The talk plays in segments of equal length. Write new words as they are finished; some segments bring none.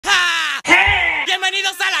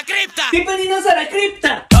Bienvenidos a la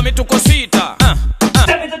cripta. Dame tu cosita.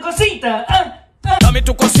 Dame tu cosita. Dame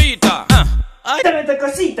tu cosita. Ay. Dame tu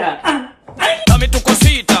cosita. Ay. Dame tu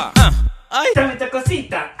cosita. Ay. Dame tu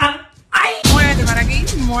cosita. Ay. Muévete para aquí,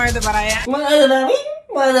 muévete para allá. Muévete para mí,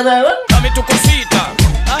 muévete para mí. Dame tu cosita.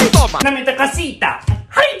 Ay, toma. Dame tu cosita.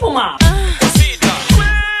 Ay, puma. Cosita.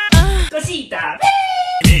 Cosita.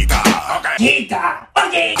 Quita. Ok. Quita.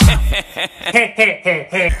 Ok.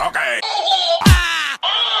 Jejejeje. Ok.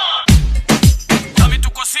 Dame tu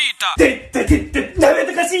cosita. Dame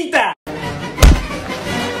tu cosita.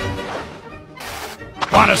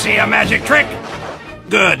 Wanna see a magic trick?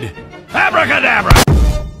 Good. Abracadabra.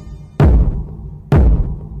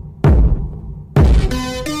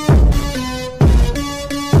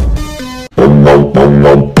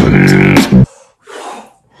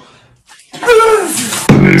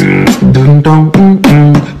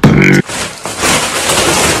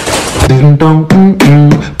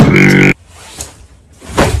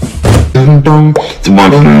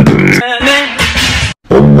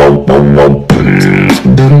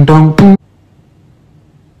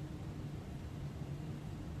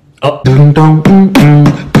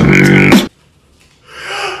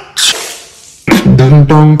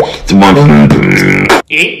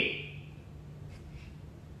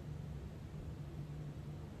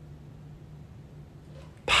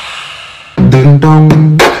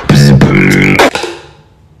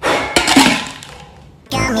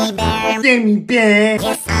 Gummy bear.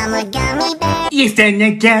 Yes, I'm a gummy bear. Yes, I'm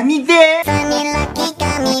a gummy bear. Sunny lucky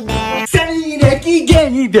gummy bear. Sunny lucky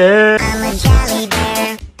gummy bear. I'm a jolly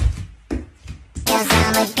bear. Yes,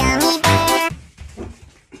 I'm a gummy bear.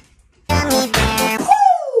 Gummy bear.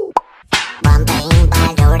 One thing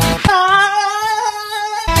by the way. Oh,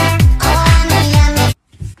 I'm a yummy.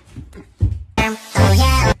 Oh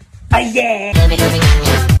yeah. Oh yeah. Gummy, gummy,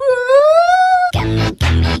 gummy. Gummy,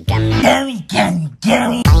 gummy, gummy. Gummy, gummy,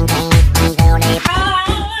 gummy. Bang, bang, bang, do they.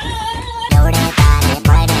 Do they, body,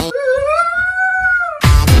 body.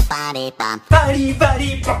 Body, bop. Body, body,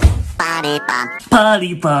 pop. Body, bop.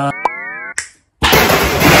 Body, pop.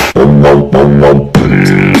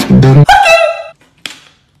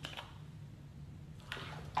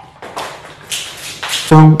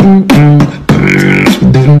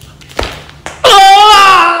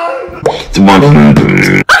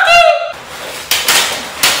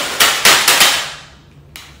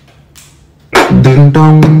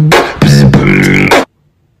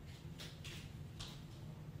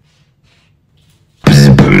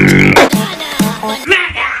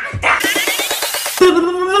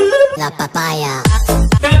 La papaya.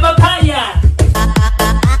 The papaya.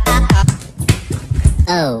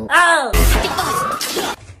 Oh. Oh.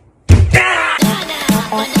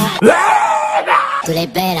 Tú le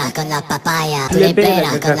pegas con la papaya. Tú le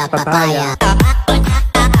pegas con la papaya.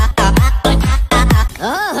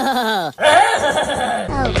 Oh.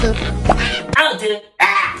 Oh, poop. I'll do it.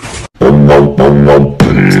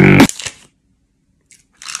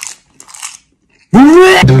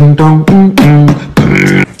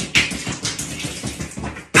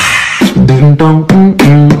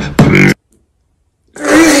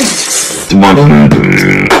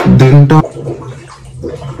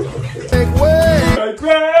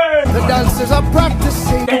 The dancers are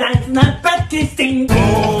practicing. And I'm not practicing.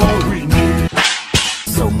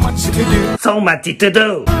 So much to do. So much to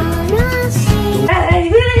do. I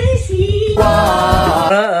really see.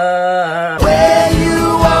 Where you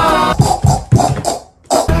are.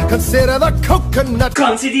 Consider the coconut.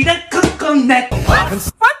 Consider the coconut.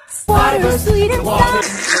 What? Water sweet and water.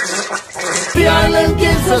 The island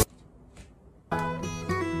gives us.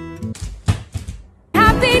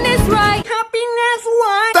 Happiness, right? Happiness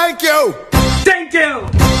one. Thank you. Thank you.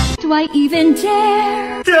 Do I even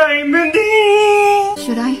dare? Diamond.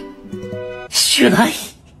 Should I? Should I?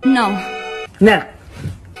 No. No.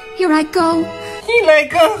 Here I go. Here I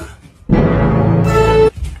go.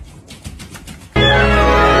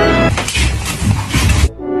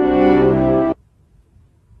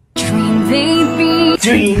 Dream baby,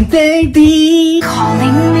 Dream baby.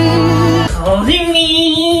 calling me. Calling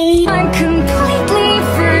me. I'm completely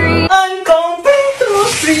free. I'm completely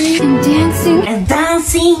free. And dancing And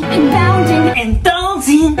dancing. and bounding. And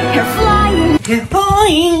dancing. You're flying. You're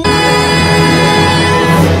flying.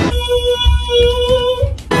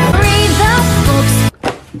 Read the books.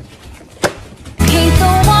 Paint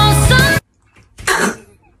the walls up.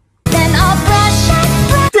 Then I'll brush and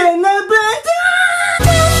brush. Then I bet.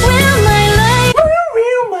 Will my life?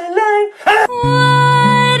 Will my life.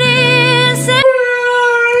 What is it?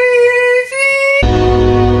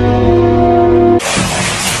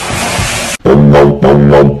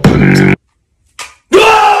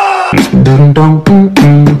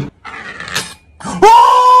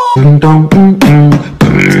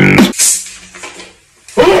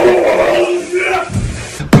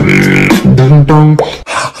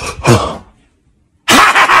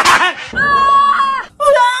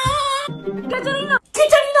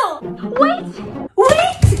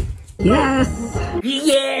 Yes.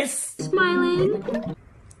 Yes. Smiling.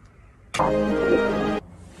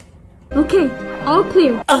 Okay, all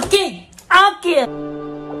clear. Okay. Okay.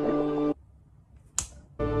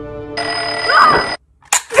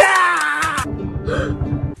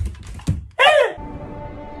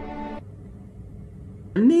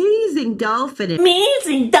 Amazing dolphin.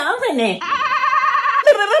 Amazing, dolphin.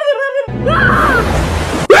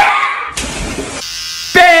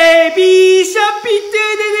 Baby shark, baby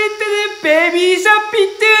shark,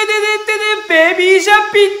 baby shark, baby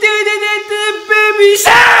shark. Baby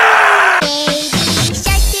shark.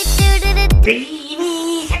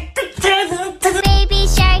 Baby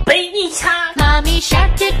shark, Baby shark. mommy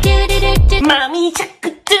shark, do do do do do. Mommy shark.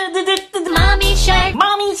 Mommy shark,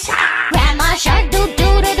 Mommy shark. grandma shark, do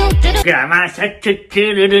do do do do do. Grandma shark.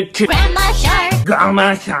 Grandma shark,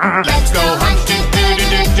 Grandma shark. let's go hunt, do do do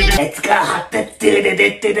do do. Let's go. Run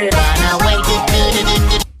away, do do do do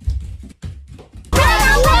do. Run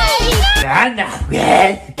away, Run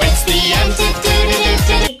away. it's the end, do do do do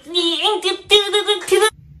do.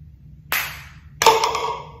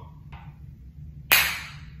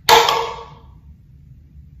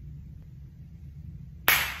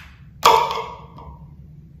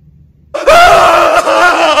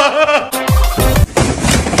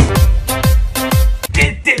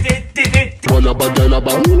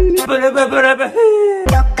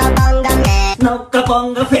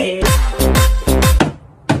 Nokabonga face.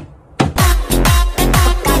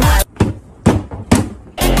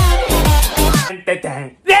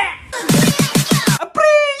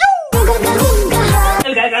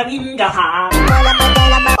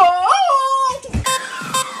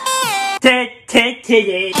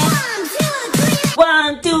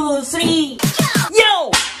 One, two, three,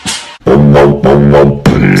 yo!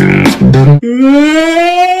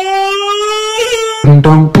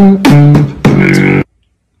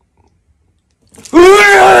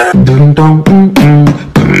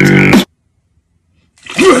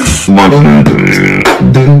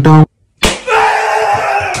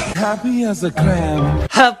 Happy as a clam.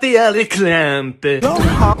 Happy as a clamp. You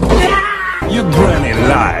granny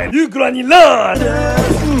lied. You granny lord.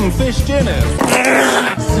 Fish dinner.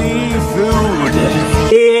 Seafood.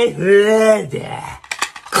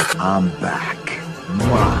 I'm back.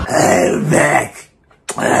 I'm back.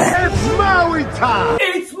 It's Maui time.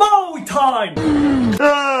 It's Maui time.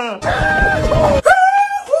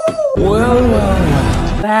 Well.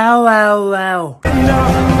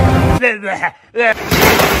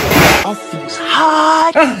 Nothing's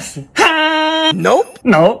hot. Nope.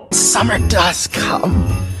 No. Summer does come.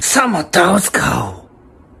 Summer does go.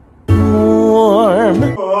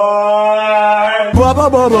 Warm.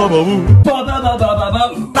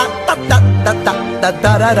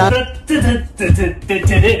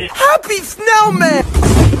 Happy snowman.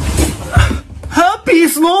 Happy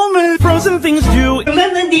snowman. Frozen things do.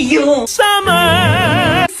 Lemon to you.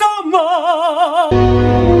 Summer.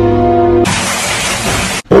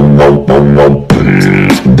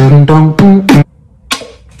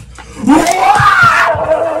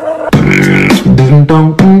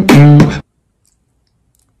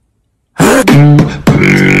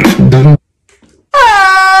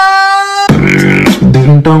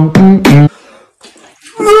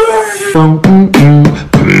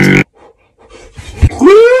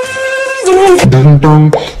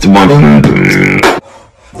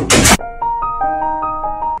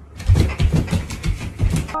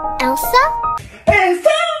 Elsa?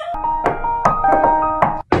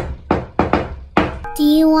 Do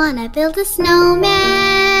you wanna build a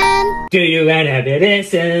snowman? Do you wanna be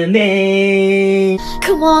listening?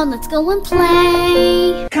 Come on, let's go and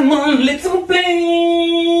play. Come on, let's go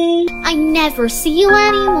play. I never see you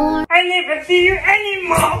anymore. I never see you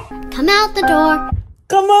anymore. Come out the door.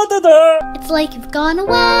 Come out the door. It's like you've gone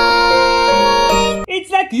away.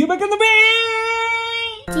 It's like you back on the way.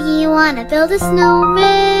 Do you wanna build a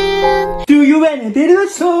snowman? Do you wanna build a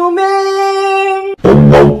snowman?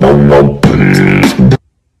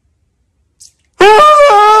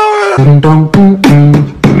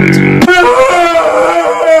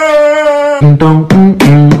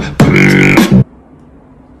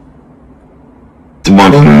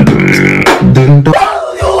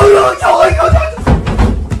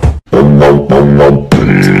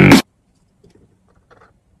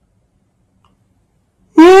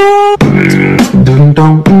 Ding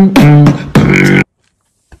dong,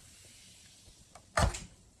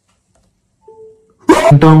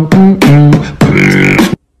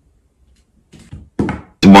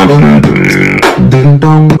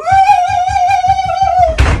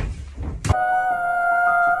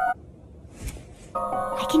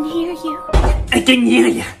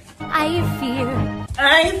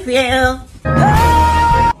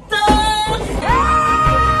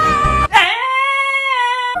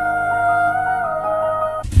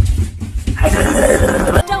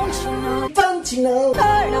 Don't you know?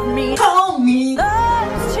 Part of me. Call me.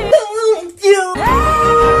 Loves to You.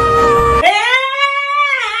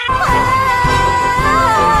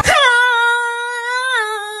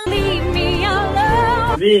 leave me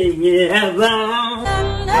alone. Leave me alone.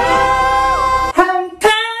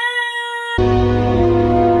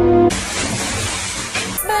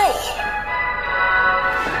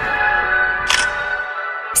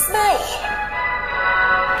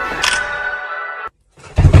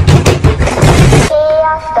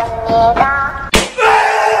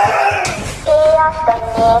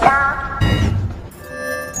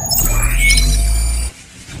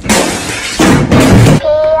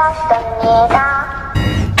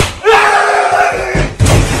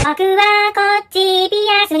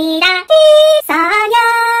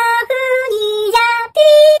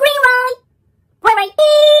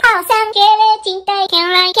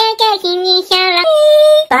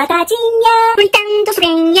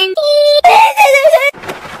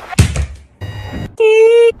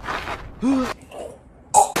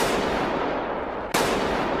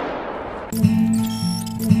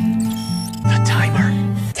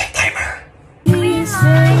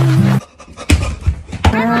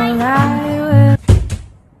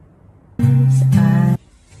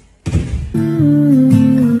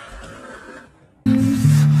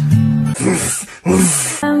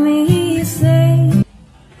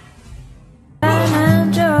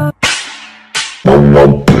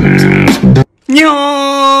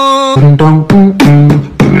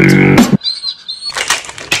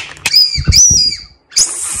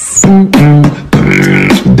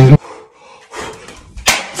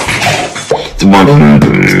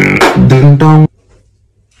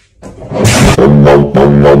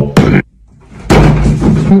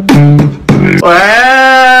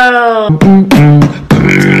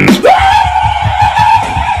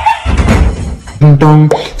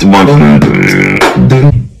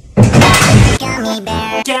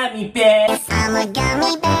 Gummy bear. I'm a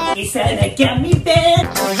gummy bear. He said a gummy bear.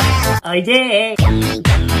 Oh yeah. Gummy,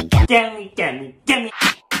 gummy, gummy, gummy, gummy.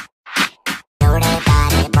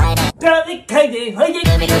 Gummy,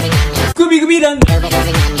 gummy, Scooby Gooby Dun. Gummy,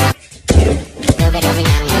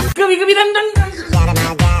 gummy, dun dun dun.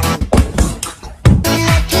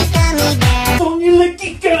 Only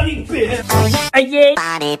lucky gummy bear. Oh yeah.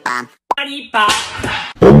 Body pop. Body pop.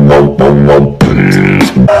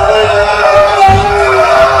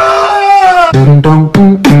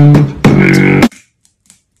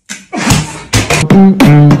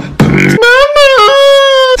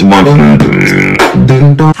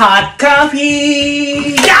 Hot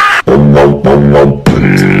coffee.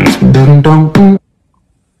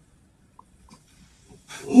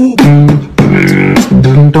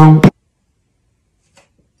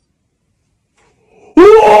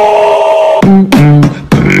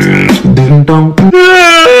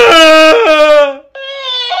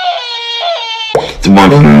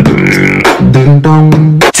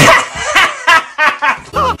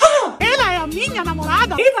 Ela é a minha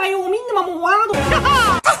namorada. Ela é o menino namorado.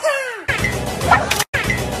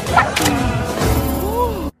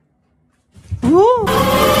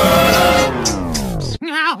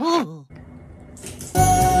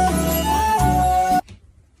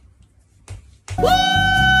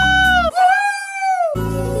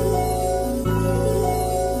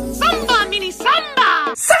 Samba, mini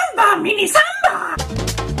samba. Samba, mini samba.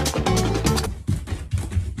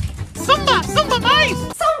 Samba, samba mais.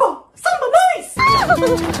 Samba, samba mais.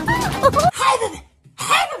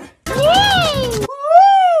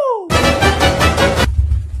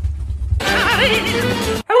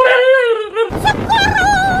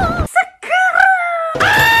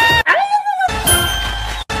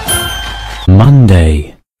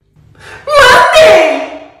 Monday.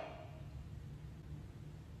 Monday.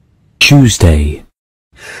 Tuesday.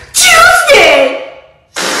 Tuesday.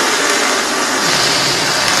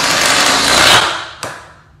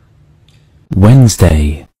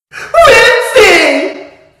 Wednesday.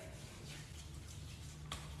 Wednesday.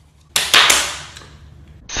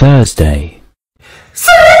 Thursday.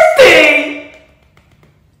 Thursday.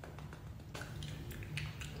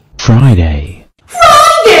 Friday.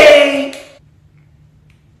 Friday.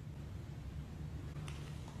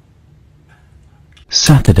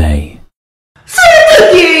 Saturday.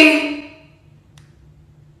 Saturday.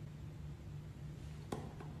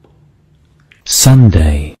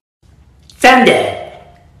 Sunday. Sunday.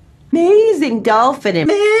 Amazing dolphin.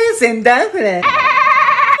 Amazing dolphin.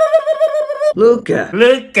 Luca.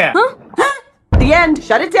 Luca. The end.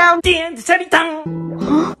 Shut it down. The end. Shut it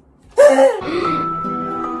down.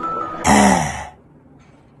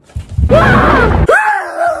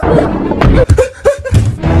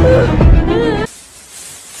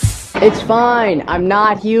 It's fine. I'm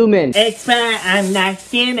not human. It's fine, I'm not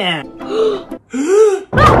human.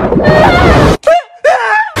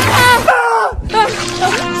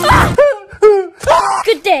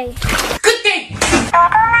 Good day. Good day.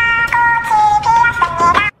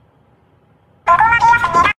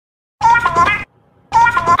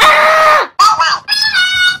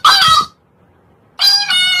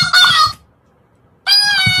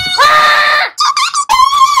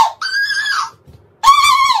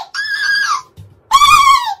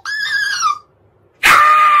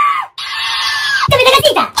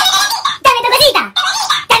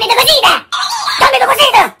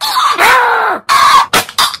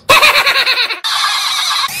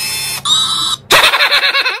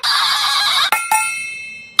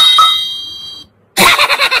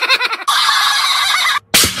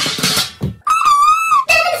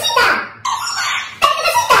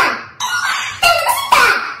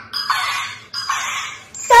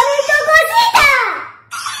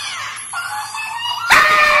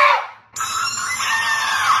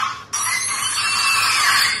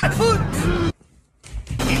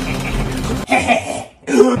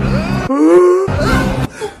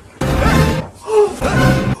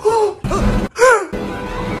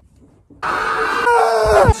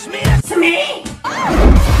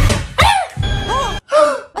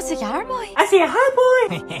 I see a hard boy.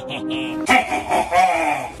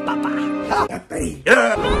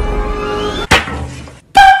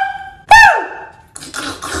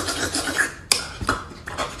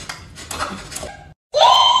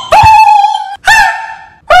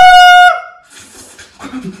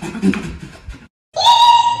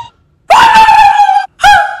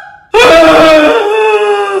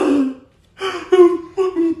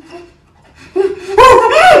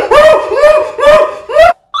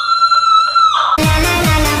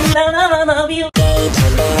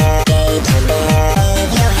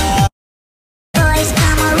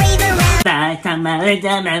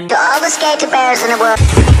 To all the skater bears in the world.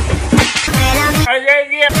 I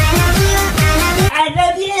love you. I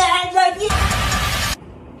love you. I love you.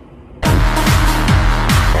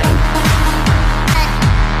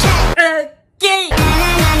 Okay.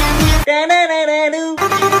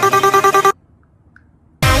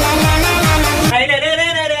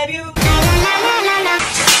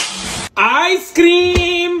 Ice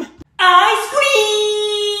cream. Ice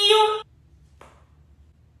cream.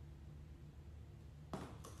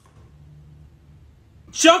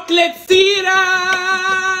 Chocolate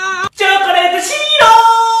syrup. Chocolate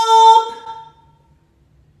syrup.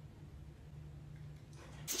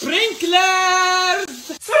 Sprinklers.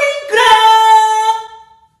 Sprinkler.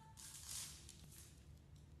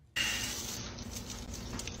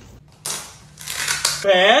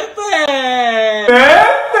 Perfect. Perfect.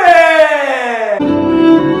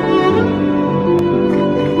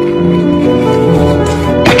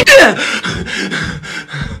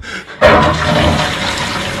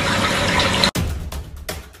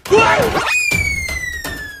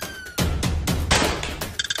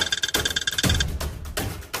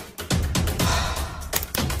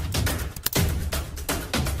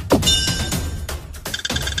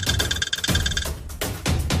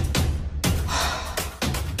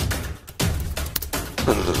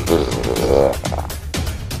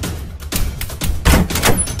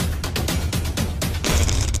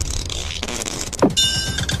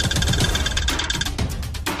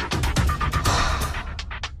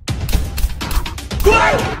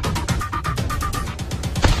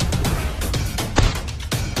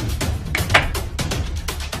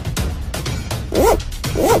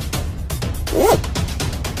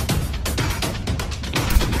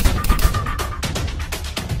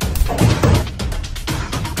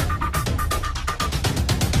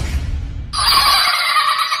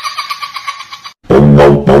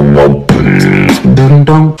 Dun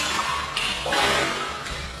dun.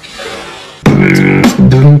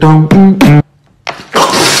 Dun dun.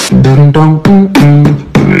 Dun dun.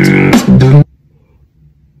 Dun.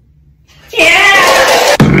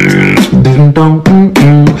 Yeah. Dun dun.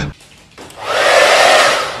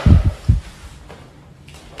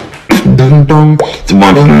 Dun dun.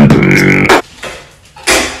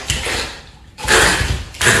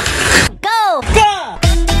 Go.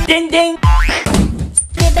 Ding ding.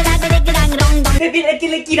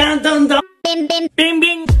 Bing bing. Bing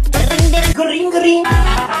bing. Ring ring.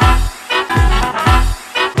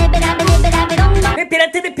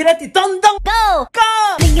 Pirate pirate dong dong. Go. Go.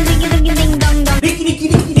 Ding ding ding ding dong dong. Ding ding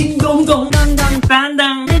ding ding dong dong. Dong dong. Bang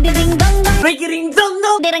dong. Ding ding dong dong. Ring ring dong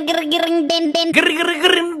dong. Ring ring ring ding ding. Ring ring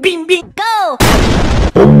ring bing bing. Go.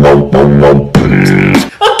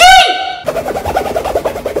 Okay.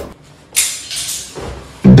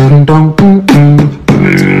 Dun dun.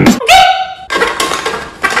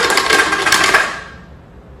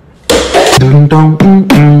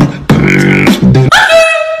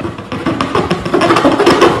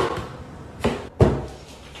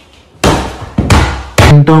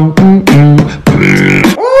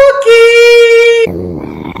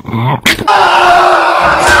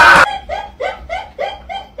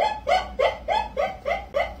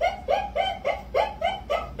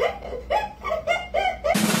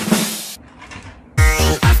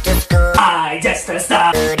 Extra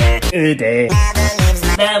star. Ude.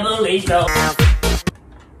 Revolution.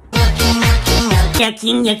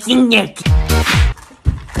 Nyaki, nyaki, nyaki.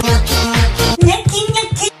 Nyaki,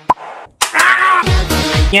 nyaki.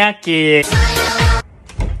 Nyaki.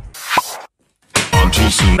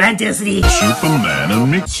 1, 2, 3. Superman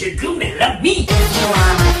and me. Superman and me.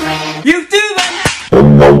 YouTuber.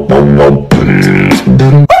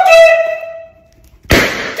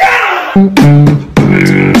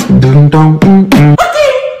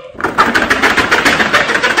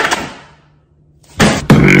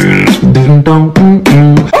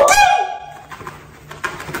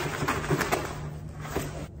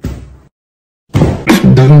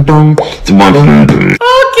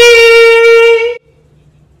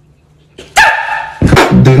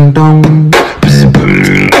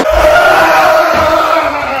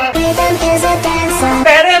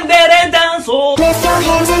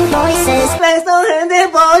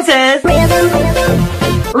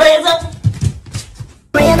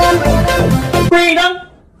 Freedom.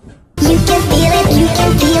 You can feel it, you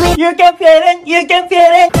can feel it. You can feel it, you can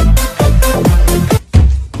feel it.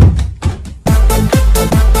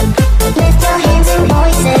 Lift your hands and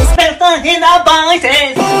voices. Lift in our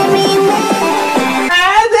voices. Everywhere.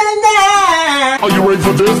 Are you ready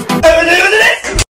for this?